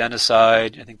Rwandan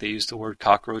genocide, I think they use the word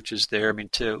cockroaches there. I mean,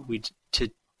 to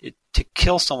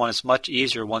kill someone is much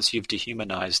easier once you've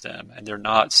dehumanized them, and they're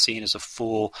not seen as a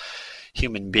full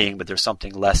human being, but there's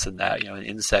something less than that, an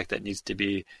insect that needs to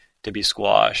be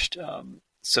squashed.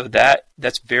 So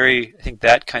that's very, I think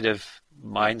that kind of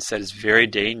mindset is very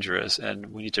dangerous, and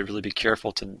we need to really be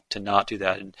careful to not do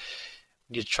that, and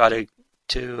we need to try to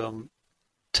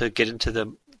get into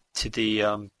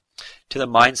the the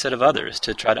mindset of others,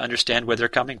 to try to understand where they're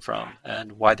coming from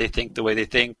and why they think the way they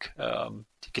think,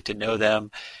 to get to know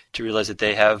them, to realize that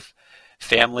they have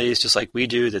families just like we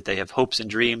do, that they have hopes and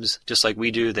dreams just like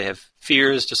we do, they have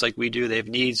fears just like we do, they have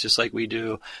needs just like we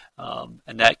do,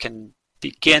 and that can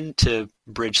begin to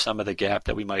bridge some of the gap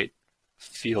that we might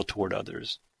feel toward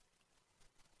others.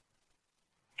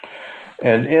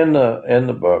 And in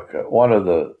the book, one of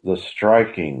the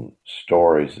striking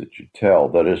stories that you tell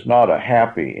that is not a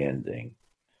happy ending,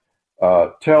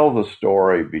 tell the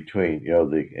story between,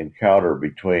 the encounter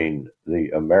between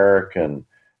the American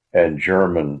and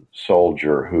German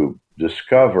soldier who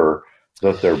discover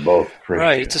that they're both Christian.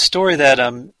 Right. It's a story that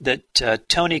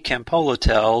Tony Campolo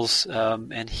tells,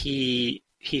 and he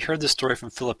heard the story from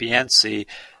Philip Yancey.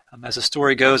 As the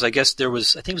story goes, I think it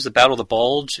was the Battle of the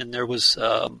Bulge, and there was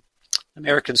an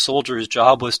American soldier whose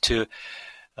job was to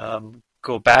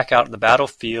go back out in the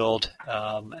battlefield,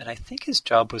 and I think his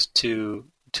job was to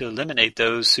eliminate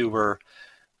those who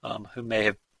may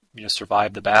have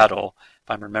survived the battle, if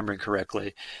I'm remembering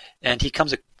correctly. And he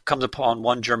comes upon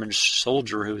one German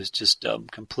soldier who is just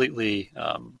completely,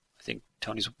 I think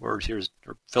Tony's word here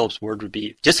or Philip's word would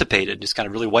be dissipated, just kind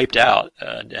of really wiped out.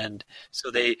 And so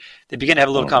they begin to have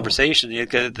a little conversation.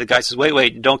 The guy says,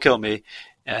 "Wait, don't kill me."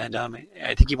 And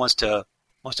I think he wants to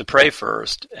pray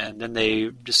first, and then they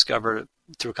discover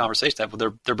through a conversation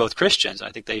that they're both Christians. And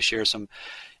I think they share some,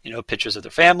 pictures of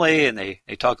their family, and they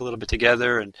talk a little bit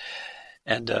together.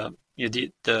 And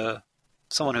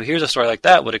someone who hears a story like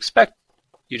that would expect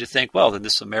you to think, well, then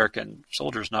this American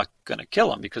soldier is not going to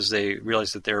kill him, because they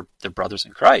realize that they're brothers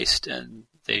in Christ and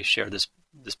they share this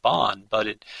bond.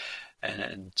 But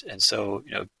so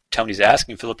Tony's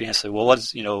asking Philip Yancey, well, what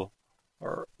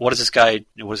does this guy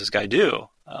do?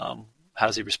 How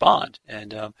does he respond?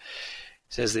 And he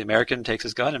says the American takes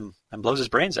his gun and blows his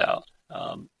brains out.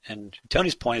 And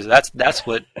Tony's point is that's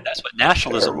what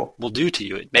nationalism Terrible. will do to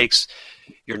you. It makes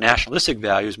your nationalistic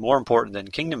values more important than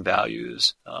kingdom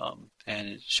values, and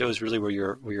it shows really where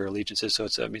your allegiance is. So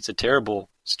it's a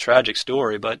tragic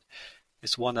story, but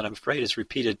it's one that I'm afraid is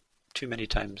repeated too many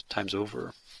times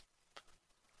over.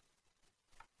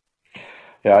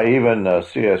 Yeah, even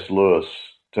C.S. Lewis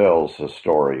tells a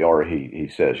story, or he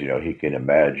says, he can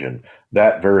imagine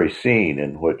that very scene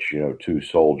in which, two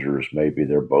soldiers, maybe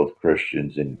they're both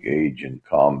Christians, engage in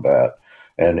combat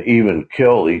and even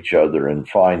kill each other and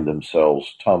find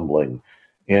themselves tumbling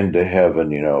into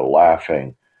heaven,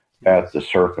 laughing at the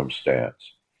circumstance.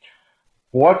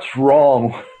 What's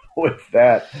wrong with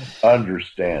that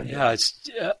understanding? Yeah, it's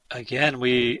again,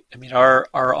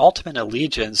 our ultimate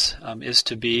allegiance is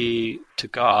to be to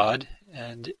God,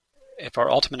 and if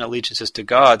our ultimate allegiance is to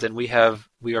God, then we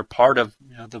are part of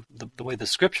the way the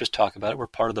scriptures talk about it. We're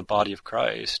part of the body of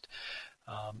Christ,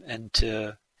 and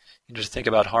to think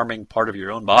about harming part of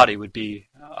your own body would be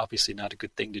obviously not a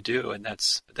good thing to do. And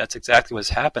that's exactly what's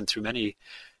happened through many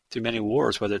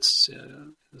wars, whether it's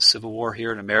the Civil War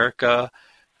here in America,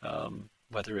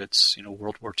 whether it's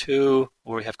World War II,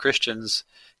 or we have Christians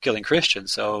killing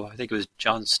Christians. So I think it was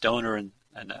John Stoner and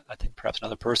I think perhaps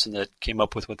another person that came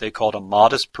up with what they called a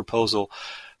modest proposal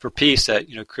for peace, that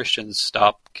Christians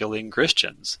stop killing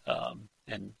Christians.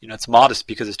 And it's modest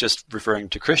because it's just referring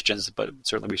to Christians, but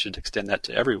certainly we should extend that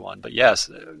to everyone. But yes,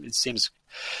 it seems,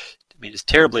 it's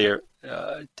terribly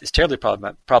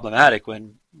problematic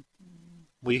when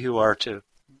we who are to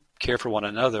care for one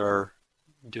another are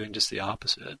doing just the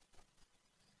opposite.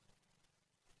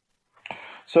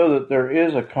 So that there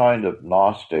is a kind of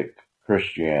Gnostic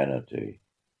Christianity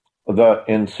that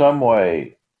in some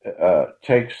way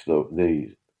takes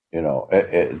the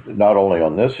not only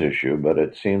on this issue, but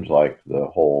it seems like the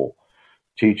whole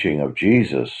teaching of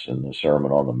Jesus in the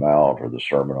Sermon on the Mount or the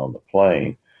Sermon on the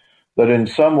Plain, that in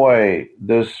some way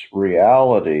this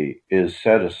reality is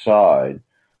set aside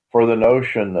for the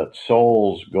notion that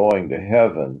souls going to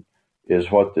heaven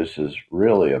is what this is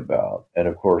really about. And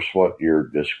of course, what you're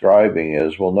describing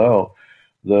is, well, no,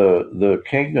 the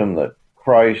kingdom that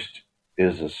Christ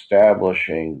is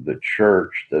establishing, the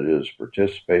church that is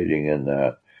participating in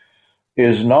that,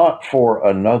 is not for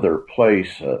another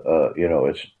place.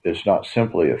 It's not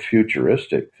simply a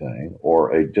futuristic thing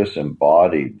or a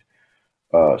disembodied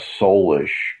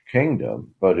soulish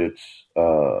kingdom, but it's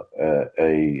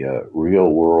a real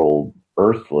world,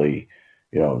 earthly,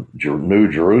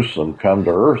 New Jerusalem come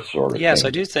to earth sort of Yes, thing.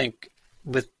 I do think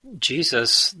with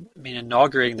Jesus,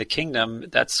 inaugurating the kingdom,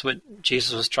 that's what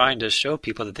Jesus was trying to show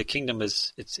people, that the kingdom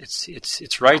is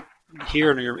it's right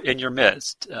here in your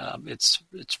midst. It's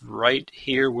right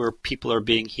here where people are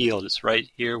being healed. It's right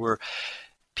here where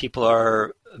people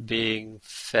are being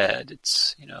fed.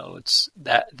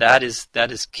 That is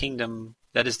kingdom.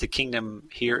 That is the kingdom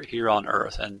here on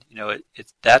earth, and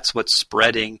that's what's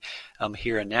spreading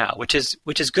here and now, which is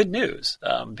good news,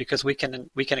 because we can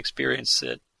experience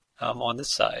it on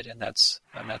this side, and that's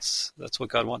what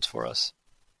God wants for us.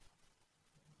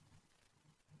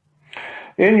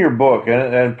 In your book,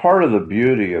 and part of the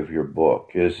beauty of your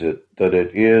book is that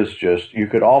it is just, you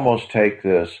could almost take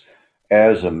this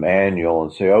as a manual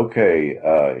and say, okay,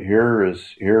 here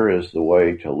is the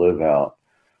way to live out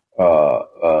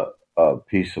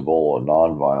peaceable and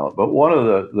nonviolent. But one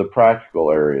of the practical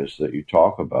areas that you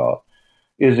talk about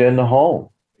is in the home,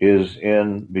 is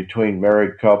in between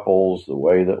married couples, the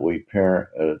way that we parent,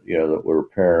 that we're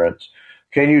parents.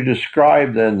 Can you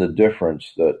describe then the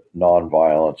difference that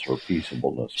nonviolence or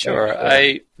peaceableness Sure. makes?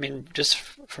 I mean, just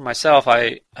for myself,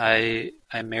 I'm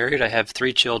married. I have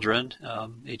 3 children,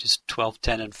 ages 12,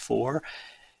 10, and 4.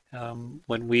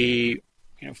 When we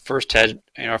first had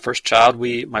our first child,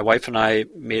 my wife and I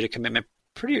made a commitment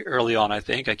pretty early on. I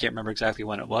think I can't remember exactly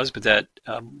when it was, but that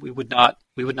we would not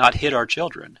hit our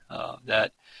children.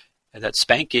 That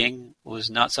spanking was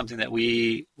not something that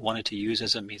we wanted to use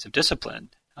as a means of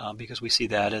discipline. Because we see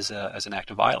that as an act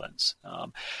of violence.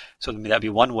 So that'd be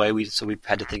one way. We've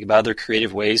had to think about other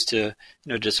creative ways to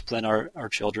discipline our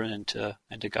children and to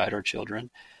guide our children.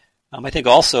 I think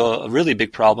also a really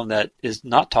big problem that is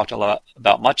not talked a lot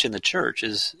about much in the church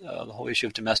is the whole issue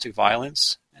of domestic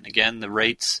violence. And again, the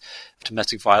rates of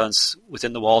domestic violence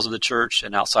within the walls of the church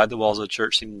and outside the walls of the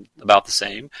church seem about the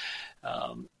same.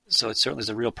 So it certainly is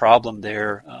a real problem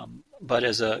there. But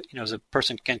as a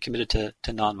person committed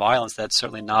to nonviolence, that's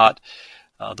certainly not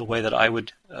the way that I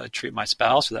would treat my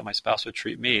spouse, or that my spouse would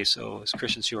treat me. So as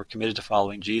Christians who are committed to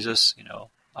following Jesus,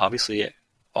 obviously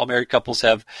all married couples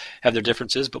have their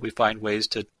differences, but we find ways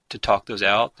to talk those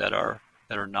out that are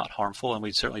not harmful, and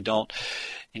we certainly don't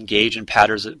engage in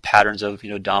patterns of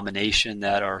domination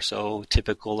that are so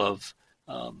typical of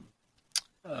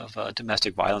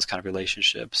domestic violence kind of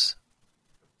relationships.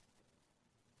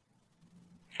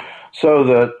 So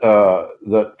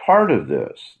that part of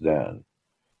this then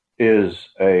is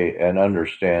an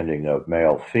understanding of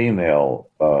male-female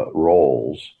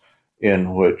roles,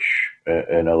 in which,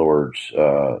 in other words,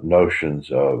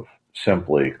 notions of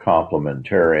simply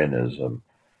complementarianism,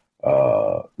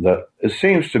 that it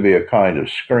seems to be a kind of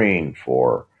screen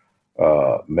for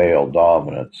male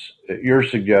dominance. You're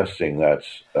suggesting that's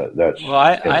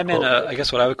well. I'm in I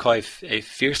guess what I would call a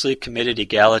fiercely committed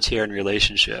egalitarian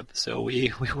relationship. So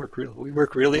we work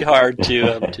really hard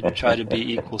to try to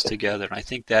be equals together, and I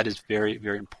think that is very,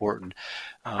 very important.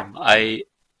 I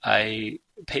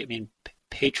mean,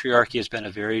 patriarchy has been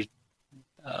a very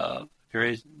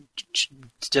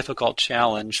difficult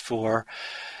challenge for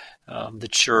the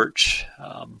church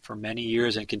for many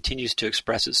years, and continues to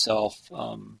express itself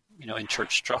in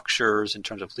church structures in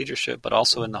terms of leadership, but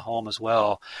also in the home as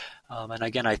well. And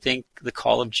again, I think the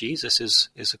call of Jesus is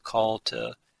a call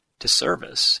to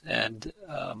service. And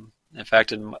in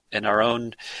fact, in our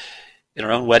own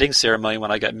wedding ceremony,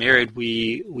 when I got married,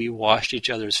 we washed each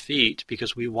other's feet,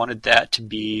 because we wanted that to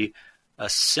be a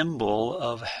symbol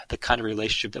of the kind of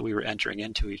relationship that we were entering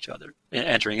into,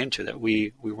 that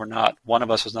we were not, one of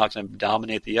us was not going to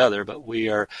dominate the other, but we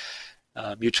are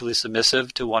mutually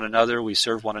submissive to one another. We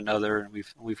serve one another, and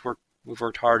we've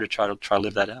worked hard to try to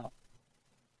live that out.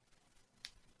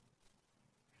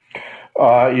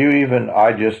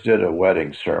 I just did a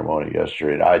wedding ceremony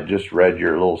yesterday, and I just read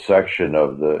your little section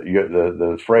of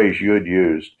the phrase you had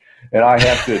used, and I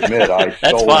have to admit I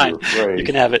stole your phrase. You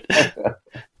can have it.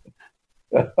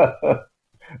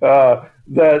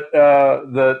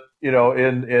 That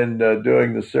in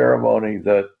doing the ceremony,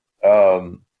 that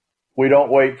we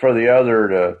don't wait for the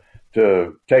other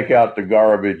to take out the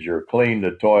garbage or clean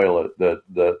the toilet.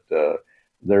 That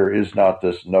there is not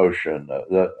this notion of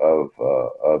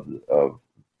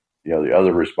the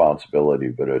other responsibility,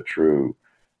 but a true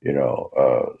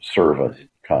servant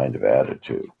kind of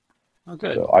attitude. Oh,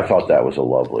 good. So I thought that was a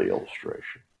lovely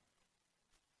illustration.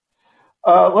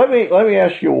 Let me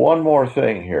ask you one more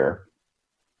thing here,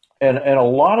 and a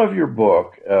lot of your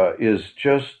book is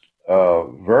just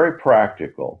very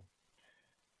practical.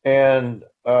 And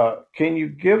can you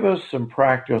give us some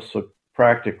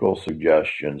practical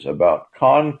suggestions about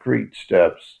concrete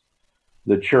steps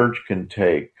the church can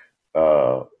take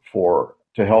to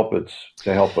help us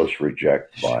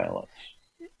reject violence?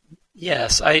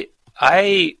 Yes, I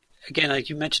again, like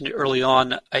you mentioned it early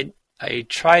on, I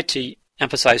try to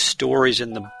emphasize stories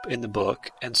in the book,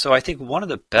 and so I think one of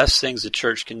the best things the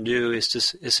church can do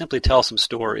is simply tell some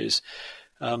stories.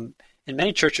 in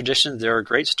many church traditions, there are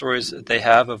great stories that they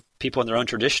have of people in their own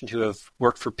tradition who have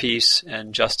worked for peace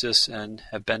and justice and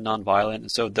have been nonviolent.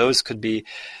 And so those could be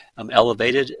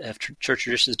elevated. If church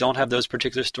traditions don't have those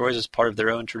particular stories as part of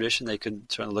their own tradition, they can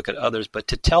certainly look at others. But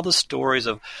to tell the stories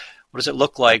of what does it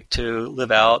look like to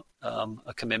live out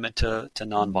a commitment to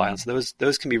nonviolence,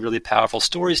 those can be really powerful.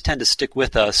 Stories tend to stick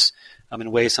with us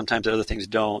in ways sometimes that other things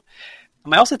don't.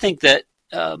 I also think that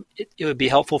it would be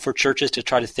helpful for churches to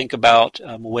try to think about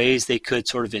ways they could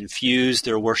sort of infuse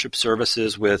their worship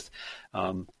services with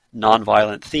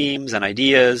nonviolent themes and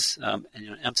ideas, and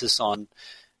emphasis on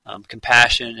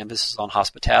compassion, emphasis on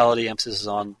hospitality, emphasis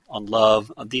on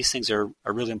love. These things are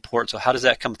really important. So how does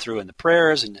that come through in the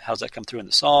prayers, and how does that come through in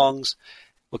the songs?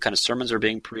 What kind of sermons are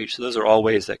being preached? So those are all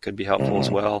ways that could be helpful as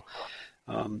well.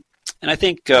 And I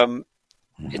think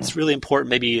it's really important,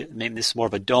 maybe this is more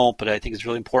of a don't, but I think it's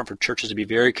really important for churches to be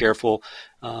very careful,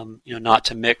 not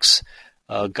to mix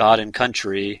God and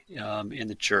country in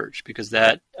the church, because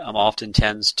that often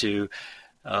tends to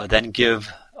then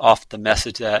give off the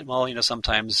message that,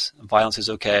 sometimes violence is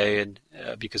okay, and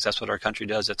because that's what our country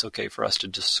does, it's okay for us to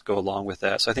just go along with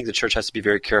that. So I think the church has to be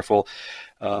very careful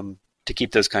to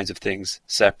keep those kinds of things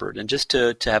separate, and just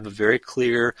to have a very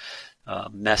clear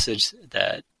message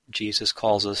that Jesus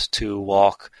calls us to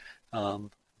walk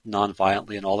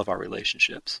nonviolently in all of our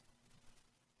relationships.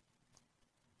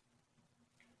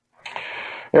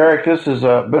 Eric, this has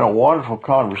been a wonderful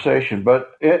conversation,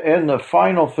 but in the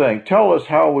final thing, tell us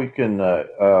how we can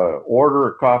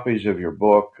order copies of your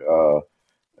book.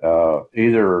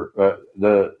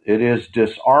 It is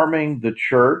Disarming the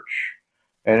Church,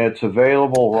 and it's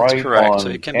available That's right correct. on So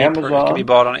it can Amazon. It can be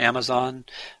bought on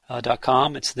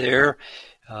Amazon.com. It's there.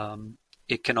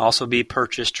 It can also be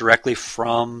purchased directly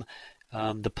from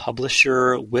the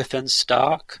publisher Wipf &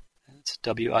 Stock. It's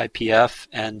WIPF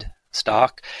and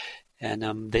Stock.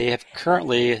 And they have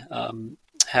currently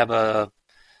have a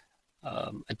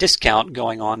discount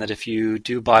going on that if you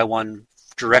do buy one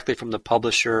directly from the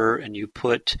publisher and you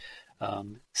put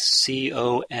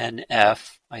CONF,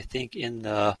 I think, in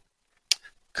the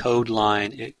code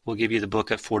line, it will give you the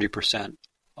book at 40%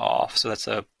 off. So that's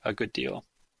a good deal.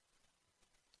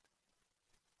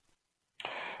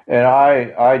 And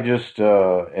I just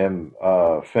am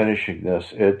finishing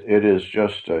this. It is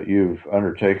just you've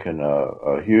undertaken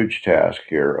a huge task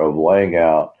here of laying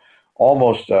out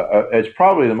almost. It's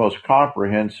probably the most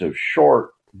comprehensive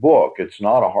short book. It's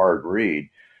not a hard read.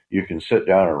 You can sit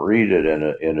down and read it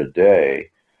in a day.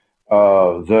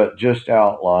 That just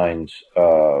outlines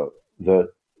the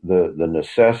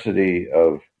necessity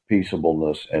of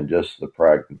peaceableness and just the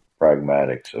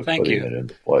pragmatics of putting it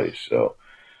into place. So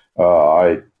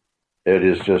it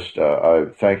is just I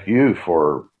thank you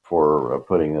for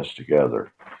putting this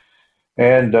together.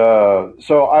 And so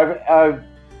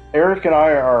Eric and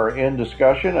I are in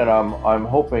discussion, and I'm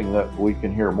hoping that we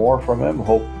can hear more from him.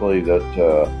 Hopefully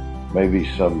that maybe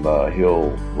he'll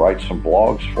write some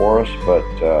blogs for us, but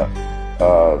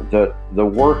that the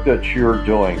work that you're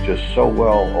doing just so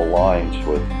well aligns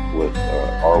with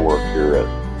our work here at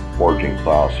Forging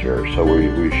Plowshare. So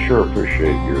we sure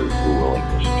appreciate your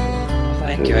willingness to.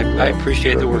 Thank you. I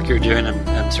appreciate the work you're doing.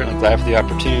 I'm certainly glad for the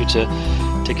opportunity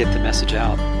to get the message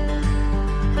out.